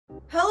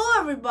Hello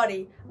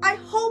everybody, I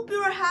hope you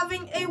are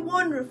having a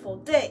wonderful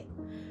day.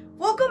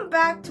 Welcome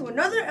back to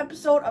another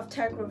episode of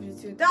Tech Review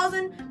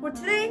 2000, where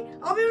today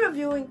I'll be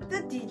reviewing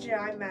the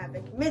DJI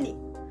Mavic Mini.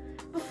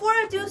 Before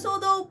I do so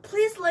though,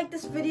 please like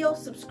this video,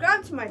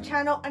 subscribe to my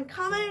channel, and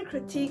comment your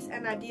critiques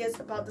and ideas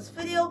about this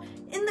video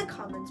in the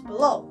comments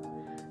below.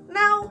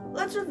 Now,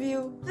 let's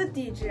review the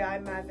DJI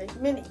Mavic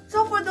Mini.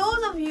 So for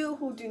those of you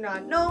who do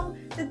not know,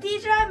 the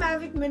DJI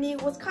Mavic Mini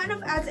was kind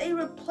of as a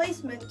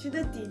replacement to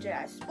the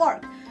DJI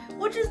Spark,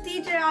 which is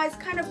DJI's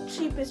kind of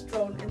cheapest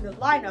drone in the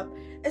lineup,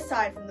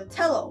 aside from the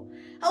Tello.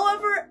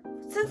 However,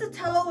 since the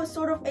Tello is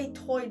sort of a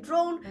toy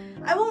drone,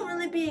 I won't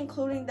really be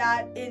including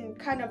that in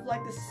kind of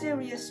like the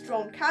serious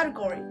drone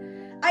category.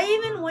 I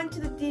even went to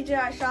the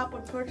DJI shop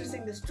when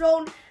purchasing this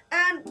drone,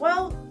 and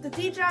well, the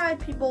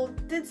DJI people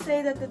did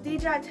say that the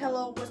DJI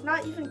Tello was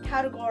not even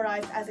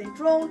categorized as a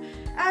drone,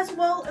 as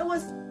well it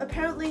was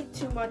apparently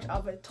too much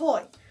of a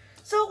toy.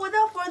 So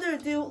without further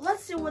ado,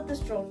 let's see what this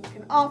drone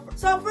can offer.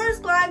 So at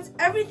first glance,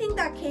 everything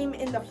that came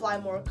in the Fly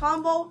More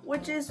combo,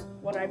 which is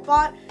what I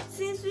bought,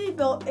 seems to be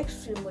built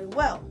extremely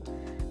well.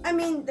 I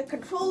mean, the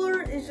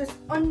controller is just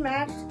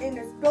unmatched in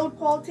its build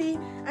quality,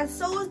 and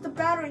so is the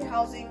battery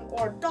housing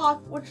or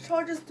dock, which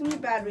charges 3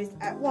 batteries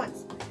at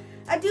once.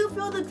 I do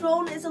feel the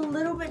drone is a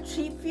little bit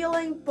cheap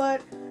feeling,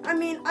 but I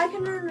mean, I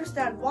can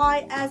understand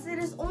why, as it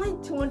is only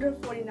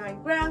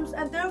 249 grams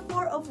and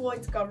therefore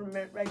avoids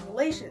government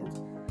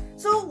regulations.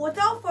 So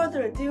without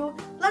further ado,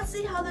 let's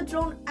see how the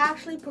drone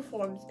actually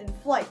performs in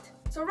flight.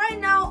 So right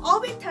now,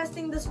 I'll be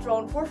testing this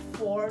drone for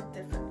 4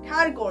 different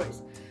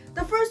categories.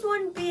 The first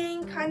one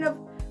being kind of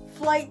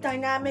flight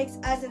dynamics,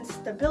 as in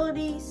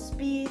stability,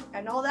 speed,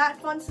 and all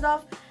that fun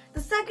stuff. The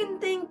second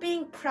thing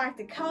being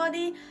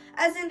practicality,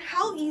 as in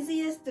how easy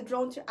is the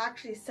drone to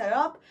actually set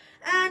up.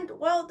 And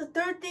well, the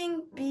third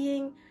thing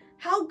being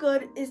how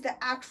good is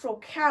the actual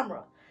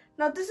camera.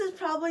 Now this is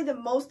probably the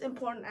most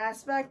important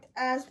aspect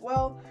as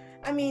well.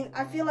 I mean,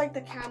 I feel like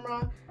the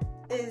camera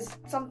is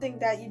something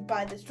that you'd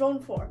buy this drone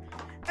for.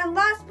 And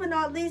last but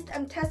not least,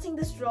 I'm testing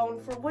this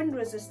drone for wind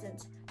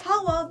resistance.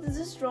 How well does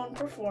this drone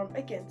perform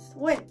against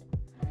wind?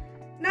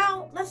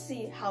 Now, let's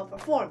see how it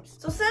performs.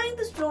 So setting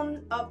this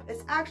drone up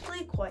is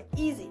actually quite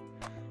easy.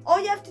 All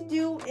you have to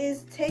do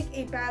is take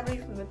a battery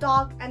from the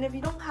dock, and if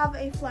you don't have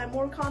a Fly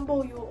More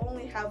combo, you will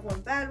only have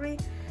 1 battery.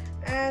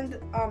 And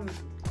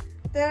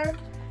there,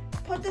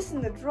 put this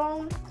in the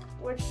drone,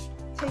 which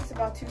takes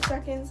about 2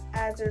 seconds,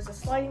 as there's a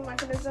sliding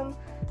mechanism.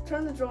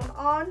 Turn the drone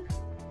on,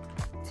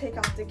 take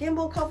off the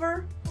gimbal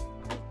cover,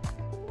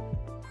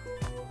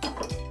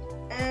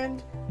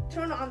 and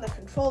turn on the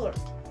controller.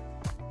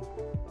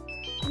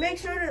 Make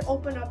sure to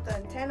open up the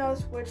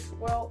antennas, which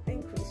will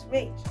increase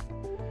range.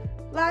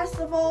 Last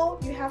of all,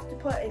 you have to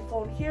put a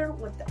phone here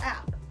with the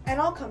app, and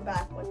I'll come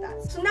back with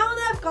that. So now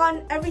that I've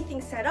gotten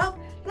everything set up,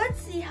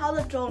 let's see how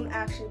the drone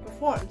actually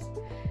performs.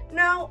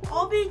 Now,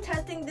 I'll be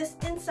testing this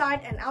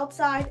inside and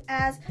outside,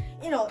 as,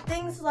 you know,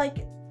 things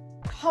like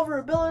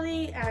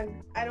hoverability,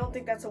 and I don't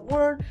think that's a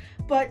word,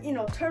 but, you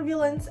know,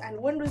 turbulence and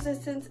wind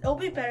resistance, it'll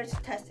be better to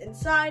test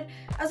inside,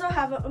 as I'll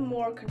have a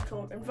more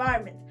controlled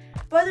environment.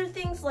 But other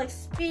things like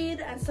speed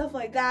and stuff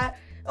like that,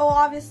 it'll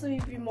obviously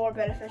be more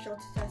beneficial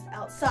to test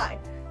outside.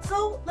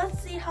 So let's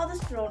see how this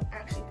drone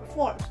actually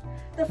performs.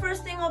 The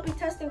first thing I'll be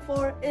testing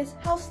for is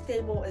how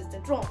stable is the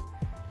drone.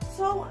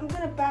 So I'm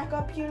gonna back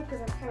up here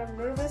because I'm kind of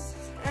nervous,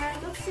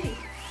 and let's see.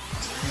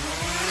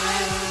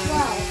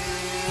 Wow.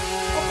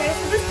 Okay,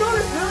 so this drone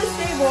is really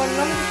stable, and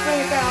let me just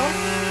bring it down.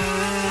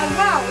 And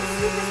wow, it's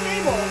super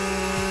stable.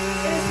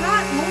 It is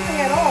not moving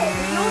at all.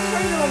 There's no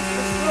turbulence in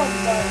this drone,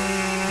 but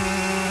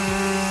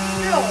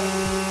still,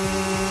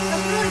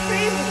 that's really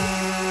crazy.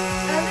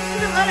 And I'm just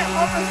gonna let it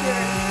hover here,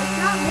 and it's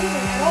not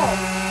moving at all.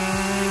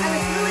 And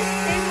it's really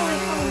stably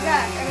coming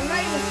back, and I'm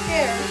not even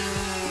scared.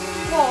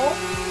 Whoa.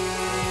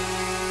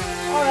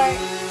 Alright.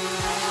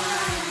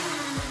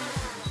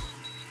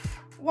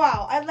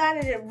 Wow, I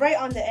landed it right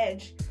on the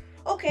edge.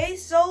 Okay,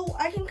 so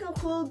I can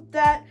conclude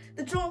that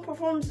the drone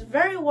performs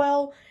very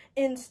well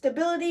in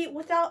stability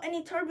without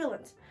any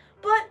turbulence.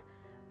 But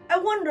I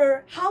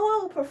wonder how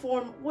it will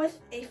perform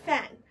with a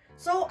fan.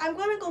 So I'm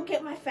gonna go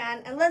get my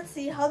fan, and let's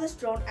see how this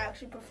drone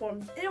actually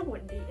performs in a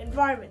windy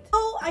environment.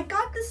 So I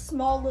got this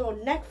small little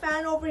neck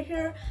fan over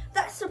here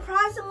that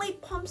surprisingly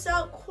pumps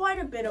out quite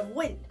a bit of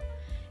wind.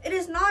 It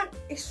is not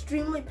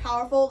extremely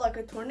powerful like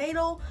a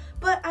tornado,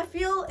 but I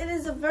feel it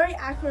is a very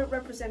accurate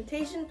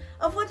representation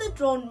of what the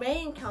drone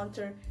may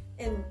encounter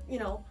in, you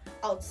know,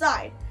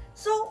 outside.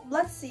 So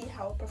let's see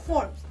how it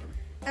performs.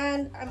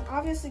 And I'm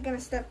obviously gonna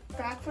step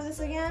back for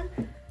this again,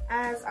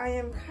 as I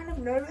am kind of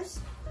nervous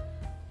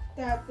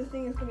that the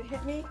thing is gonna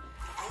hit me.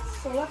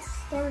 So let's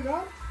start it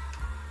up.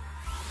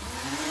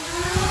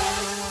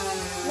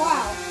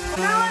 Wow.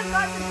 Now I've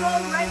got the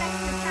drone right next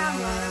to the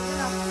camera, and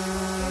I'm gonna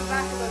go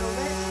back a little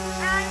bit.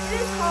 And it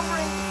is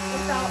hovering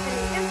without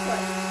any input.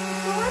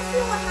 So let's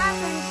see what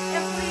happens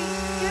if we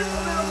give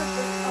a little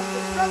bit of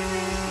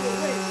disruption to the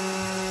wind.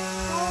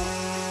 So,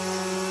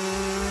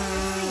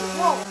 let's see.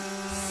 Whoa.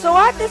 So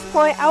at this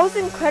point, I was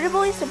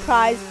incredibly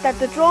surprised that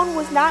the drone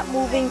was not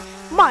moving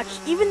much,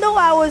 even though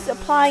I was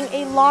applying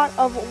a lot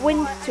of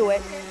wind to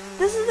it.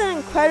 This is an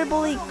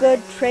incredibly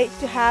good trait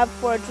to have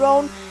for a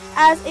drone,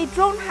 as a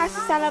drone has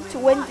to stand up to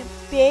wind to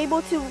be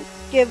able to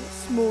give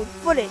smooth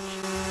footage.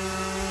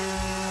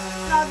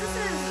 Now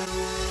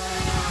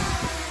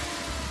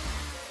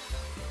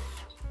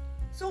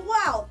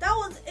wow, that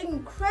was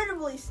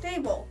incredibly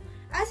stable.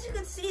 As you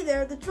can see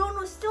there, the drone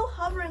was still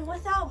hovering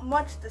without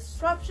much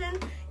disruption,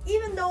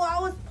 even though I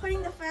was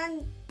putting the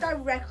fan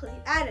directly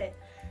at it.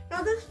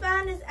 Now this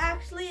fan is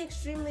actually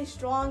extremely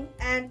strong,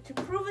 and to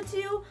prove it to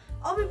you,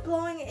 I'll be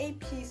blowing a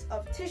piece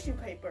of tissue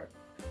paper.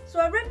 So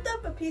I ripped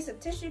up a piece of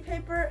tissue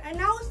paper, and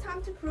now it's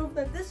time to prove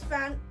that this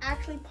fan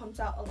actually pumps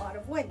out a lot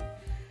of wind.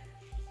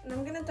 And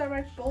I'm gonna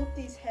direct both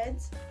these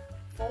heads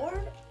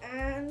forward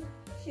and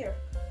here.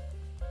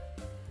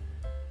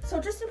 So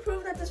just to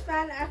prove that this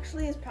fan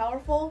actually is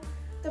powerful,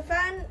 the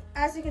fan,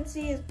 as you can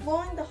see, is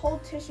blowing the whole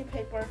tissue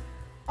paper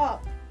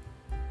up,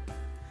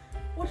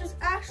 which is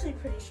actually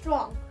pretty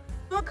strong.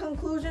 So in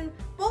conclusion,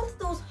 both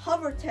those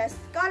hover tests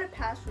got a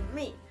pass from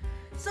me.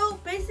 So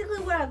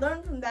basically what I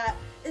learned from that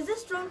is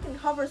this drone can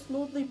hover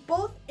smoothly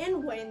both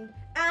in wind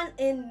and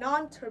in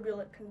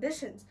non-turbulent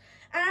conditions.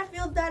 And I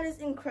feel that is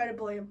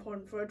incredibly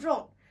important for a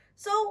drone.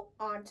 So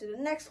on to the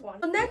next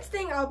one. The next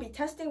thing I'll be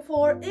testing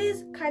for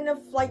is kind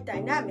of flight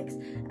dynamics,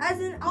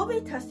 as in I'll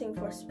be testing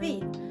for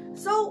speed.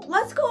 So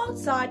let's go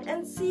outside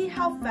and see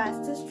how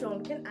fast this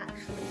drone can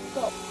actually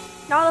go.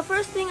 Now the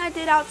first thing I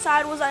did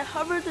outside was I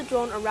hovered the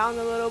drone around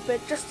a little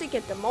bit just to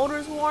get the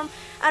motors warm,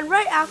 and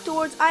right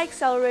afterwards I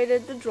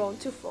accelerated the drone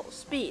to full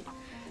speed.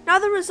 Now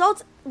the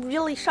results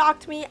really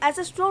shocked me, as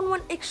this drone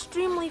went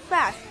extremely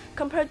fast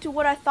compared to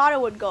what I thought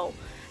it would go.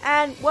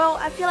 And well,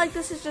 I feel like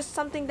this is just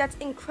something that's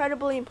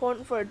incredibly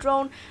important for a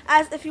drone,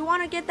 as if you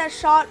want to get that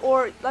shot,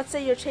 or let's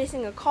say you're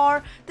chasing a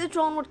car, the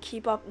drone would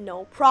keep up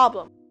no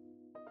problem.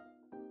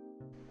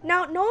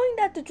 Now, knowing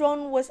that the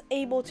drone was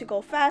able to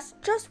go fast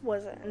just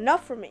wasn't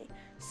enough for me.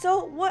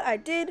 So what I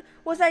did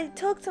was I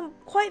took some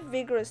quite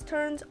vigorous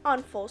turns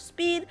on full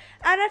speed,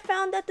 and I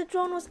found that the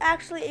drone was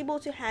actually able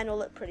to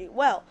handle it pretty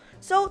well.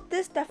 So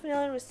this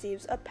definitely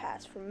receives a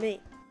pass from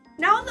me.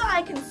 Now that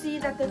I can see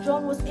that the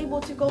drone was able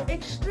to go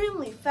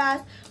extremely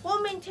fast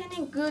while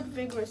maintaining good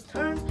vigorous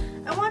turns,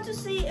 I want to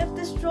see if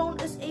this drone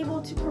is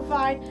able to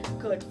provide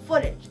good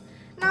footage.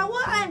 Now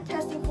what I am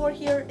testing for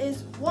here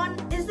is, one,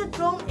 is the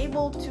drone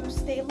able to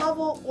stay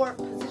level or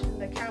position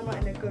the camera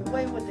in a good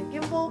way with the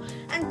gimbal,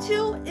 and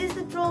two, is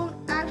the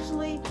drone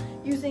actually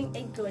using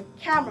a good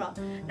camera.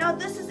 Now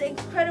this is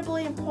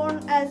incredibly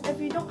important, as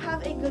if you don't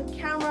have a good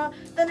camera,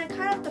 then it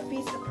kind of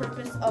defeats the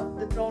purpose of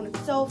the drone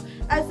itself,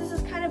 as this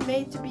is kind of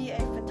made to be a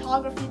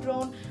photography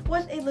drone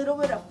with a little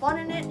bit of fun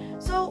in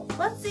it. So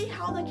let's see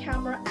how the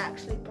camera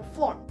actually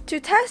performs. To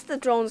test the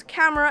drone's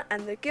camera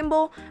and the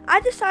gimbal, I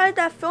decided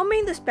that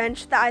filming this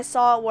bench that I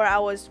saw where I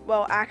was,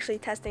 well, actually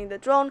testing the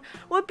drone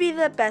would be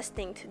the best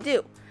thing to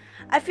do.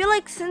 I feel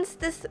like since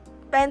this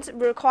bench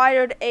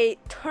required a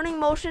turning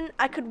motion,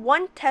 I could,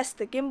 one, test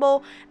the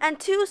gimbal, and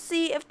two,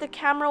 see if the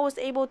camera was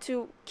able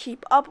to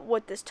keep up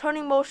with this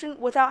turning motion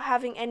without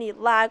having any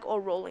lag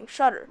or rolling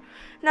shutter.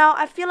 Now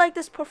I feel like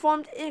this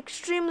performed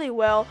extremely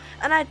well,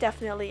 and I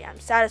definitely am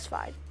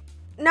satisfied.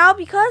 Now,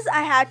 because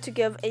I had to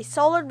give a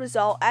solid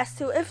result as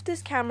to if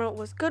this camera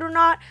was good or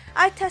not,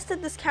 I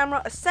tested this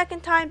camera a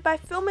second time by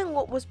filming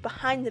what was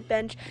behind the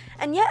bench,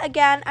 and yet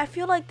again, I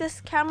feel like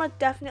this camera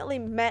definitely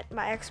met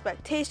my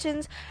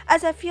expectations,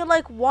 as I feel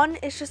like, one,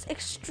 it's just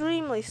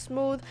extremely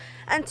smooth,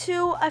 and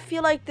two, I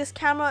feel like this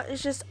camera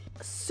is just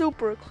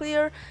super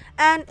clear,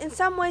 and in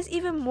some ways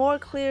even more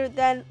clear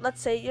than,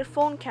 let's say, your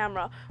phone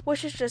camera,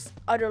 which is just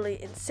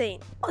utterly insane.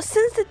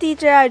 Since the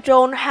DJI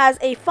drone has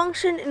a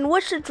function in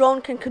which the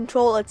drone can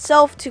control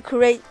itself to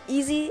create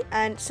easy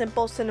and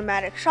simple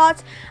cinematic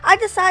shots, I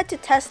decided to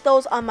test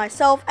those on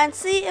myself and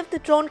see if the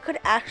drone could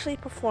actually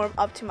perform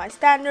up to my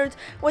standards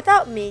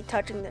without me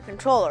touching the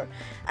controller.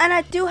 And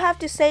I do have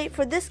to say,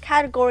 for this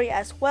category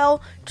as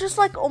well, just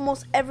like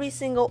almost every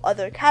single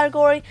other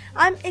category,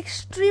 I'm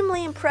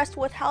extremely impressed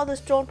with how this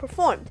drone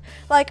performed.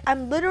 Like,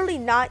 I'm literally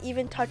not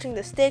even touching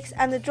the sticks,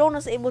 and the drone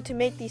was able to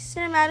make these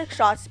cinematic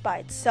shots by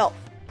itself.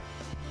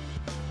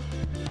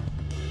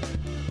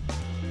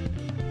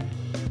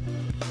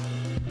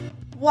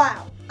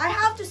 Wow, I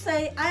have to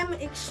say I'm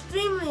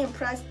extremely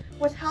impressed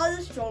with how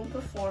this drone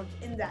performed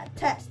in that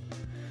test.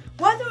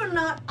 Whether or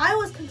not I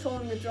was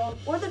controlling the drone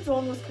or the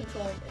drone was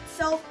controlling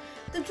itself,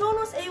 the drone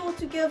was able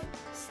to give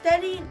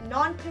steady,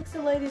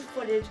 non-pixelated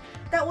footage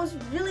that was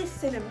really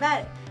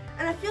cinematic.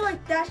 And I feel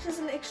like that's just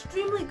an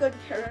extremely good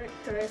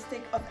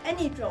characteristic of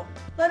any drone,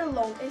 let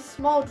alone a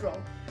small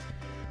drone.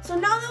 So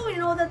now that we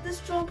know that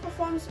this drone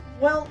performs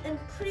well in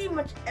pretty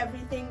much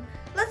everything,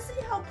 let's see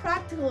how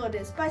practical it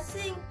is by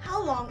seeing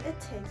how long it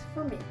takes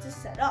for me to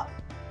set up.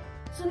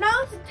 So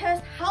now to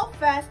test how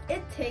fast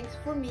it takes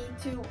for me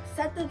to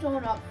set the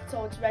drone up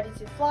so it's ready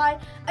to fly,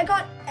 I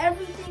got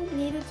everything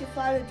needed to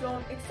fly the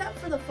drone except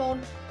for the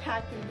phone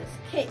packed in this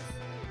case.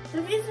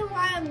 The reason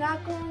why I'm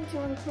not going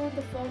to include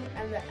the phone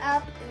and the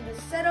app in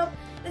this setup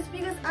is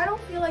because I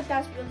don't feel like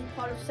that's really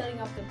part of setting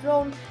up the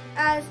drone,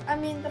 as I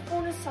mean the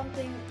phone is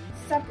something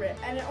separate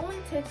and it only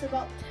takes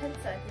about 10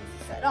 seconds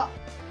to set up.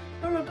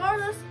 But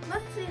regardless,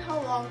 let's see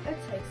how long it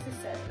takes to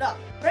set it up.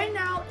 Right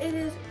now it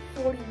is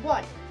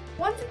 41.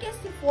 Once it gets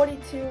to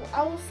 42,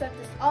 I will set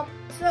this up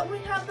so that we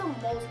have the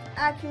most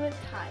accurate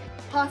time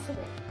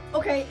possible.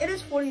 Okay, it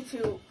is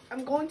 42.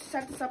 I'm going to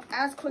set this up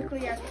as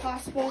quickly as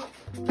possible.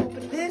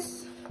 Open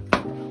this,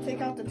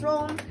 take out the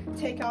drone,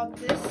 take out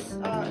this,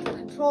 the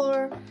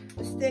controller,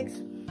 the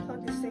sticks,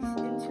 plug the sticks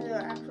into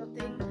the actual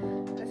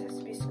thing. This has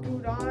to be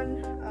screwed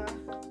on.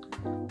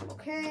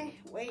 Okay,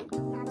 wait,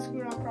 not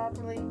screwed on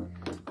properly.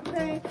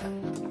 Okay,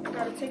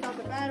 gotta take out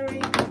the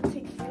battery.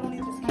 You don't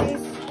need this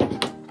case.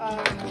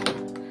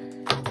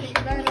 Take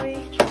the battery,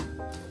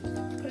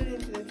 put it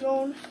into the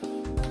drone.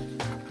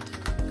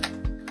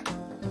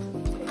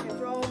 Take the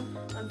drone,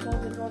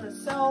 unfold the drone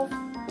itself,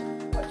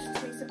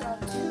 which takes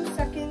about 2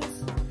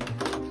 seconds.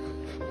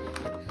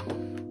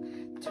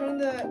 Turn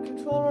the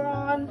controller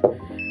on,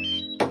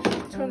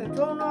 turn the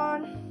drone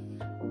on,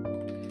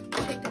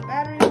 take the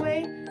battery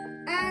away,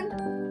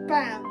 and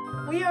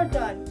bam, we are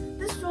done.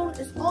 This drone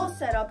is all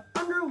set up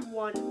under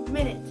 1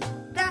 minute.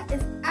 That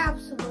is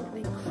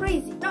absolutely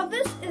crazy. Now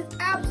this is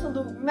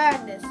absolute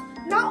madness.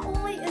 Not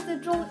only is the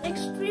drone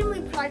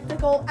extremely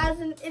practical, as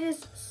in it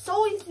is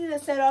so easy to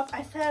set up,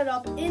 I set it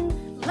up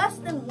in less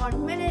than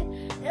 1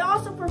 minute. It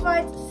also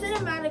provides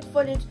cinematic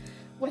footage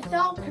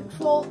without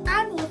control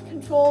and with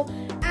control,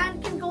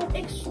 and can go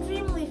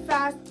extremely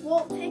fast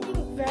while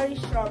taking very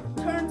sharp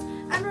turns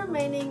and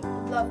remaining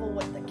level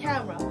with the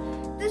camera.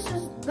 This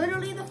is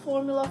literally the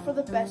formula for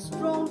the best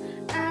drone,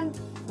 and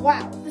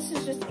wow, this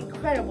is just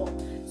incredible.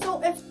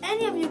 So if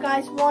any of you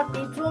guys want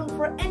a drone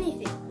for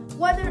anything,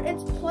 whether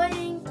it's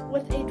playing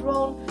with a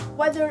drone,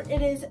 whether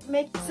it is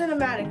making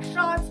cinematic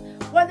shots,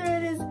 whether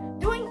it is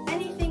doing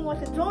anything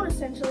with a drone,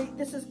 essentially,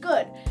 this is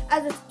good,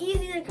 as it's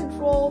easy to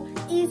control,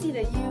 easy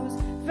to use,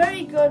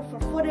 very good for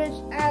footage,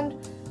 and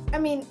I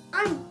mean,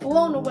 I'm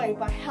blown away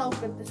by how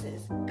good this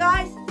is.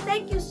 Guys,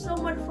 thank you so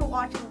much for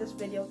watching this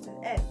video to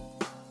the end.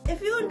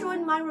 If you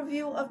enjoyed my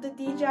review of the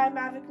DJI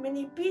Mavic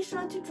Mini, be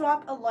sure to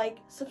drop a like,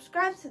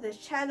 subscribe to this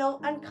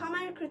channel, and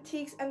comment your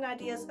critiques and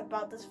ideas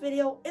about this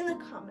video in the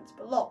comments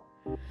below.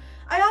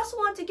 I also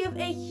want to give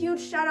a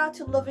huge shout out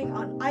to Living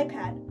on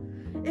iPad.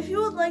 If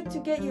you would like to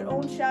get your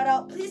own shout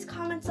out, please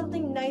comment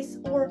something nice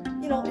or,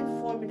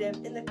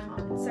 informative in the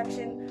comment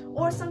section,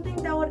 or something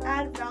that would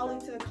add value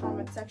to the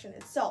comment section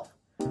itself.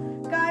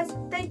 Guys,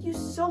 thank you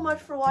so much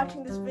for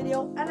watching this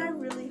video, and I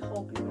really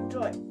hope you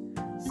enjoyed.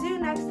 See you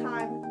next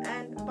time,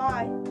 and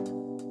bye.